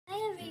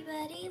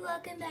everybody,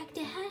 welcome back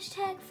to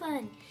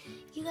 #fun.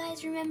 You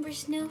guys remember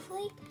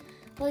Snowflake?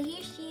 Well,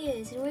 here she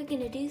is, and we're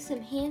gonna do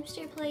some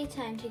hamster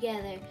playtime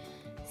together.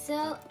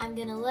 So I'm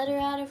gonna let her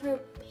out of her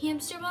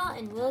hamster ball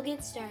and we'll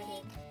get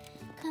started.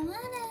 Come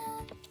on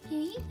out,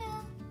 here you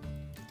go.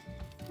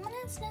 Come on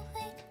out,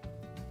 Snowflake.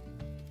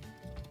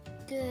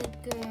 Good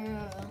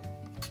girl.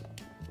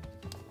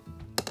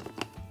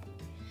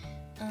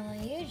 Oh,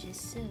 you're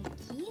just so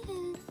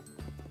cute.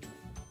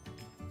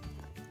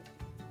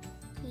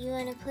 You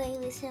want to play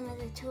with some of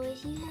the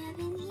toys you have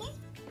in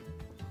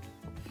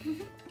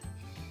here?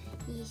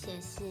 You're so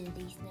silly,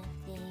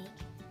 Snowflake.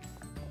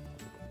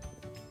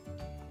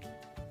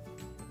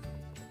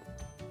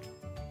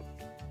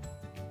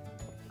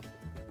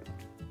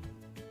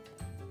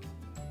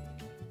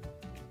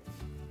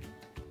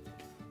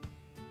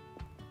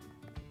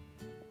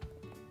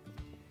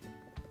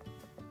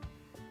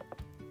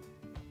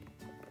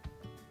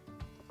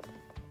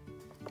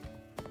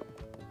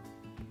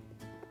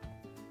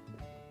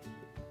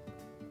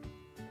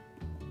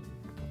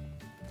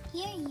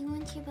 Here, you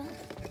want your ball?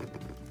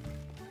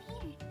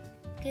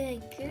 Here.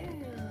 Good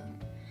girl.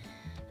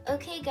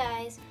 Okay,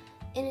 guys,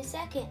 in a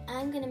second,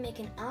 I'm going to make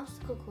an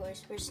obstacle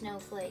course for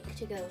Snowflake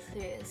to go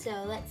through.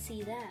 So let's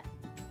see that.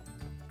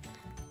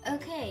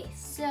 Okay,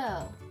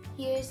 so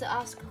here's the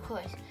obstacle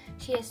course.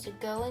 She has to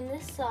go in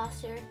this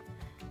saucer,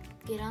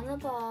 get on the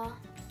ball,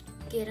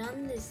 get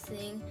on this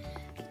thing,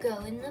 go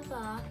in the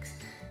box,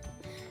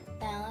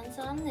 balance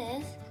on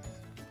this,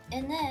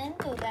 and then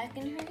go back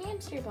in her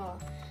hamster ball.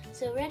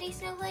 So ready,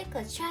 Snowflake?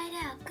 Let's try it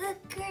out. Good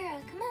girl.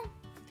 Come on.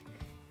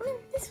 Come on,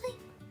 this way.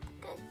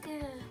 Good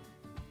girl.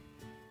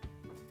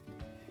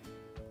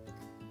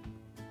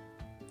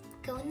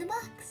 Go in the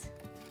box.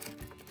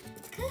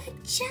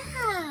 Good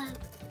job.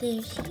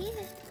 There she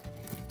is.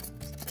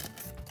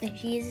 There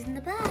she is in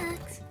the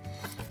box.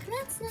 Come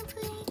on,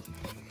 Snowflake.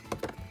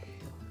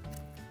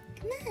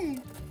 Come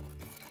on.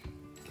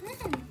 Come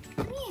on.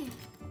 Come here.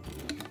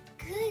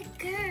 Good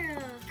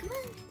girl. Come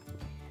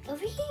on.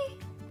 Over here.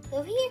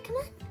 Over here. Come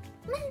on.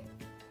 Come on.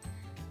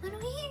 Come on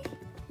over here.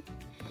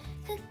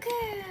 Good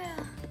girl.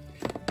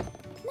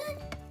 Come on.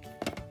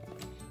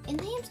 In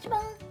the hamster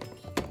ball.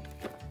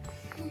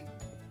 Come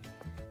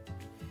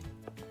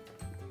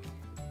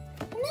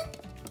on.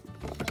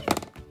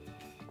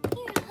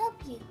 Here, I'll help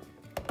you.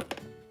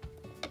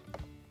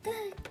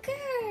 Good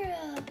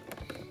girl.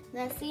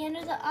 That's the end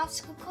of the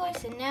obstacle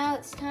course, and now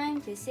it's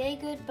time to say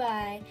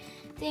goodbye.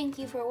 Thank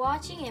you for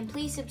watching, and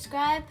please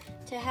subscribe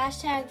to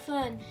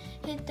 #fun.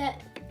 Hit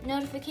that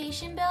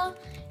notification bell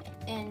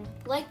and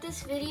like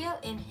this video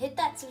and hit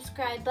that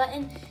subscribe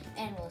button,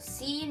 and we'll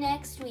see you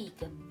next week.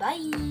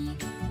 Bye.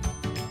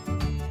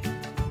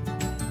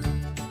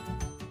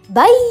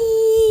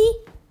 Bye.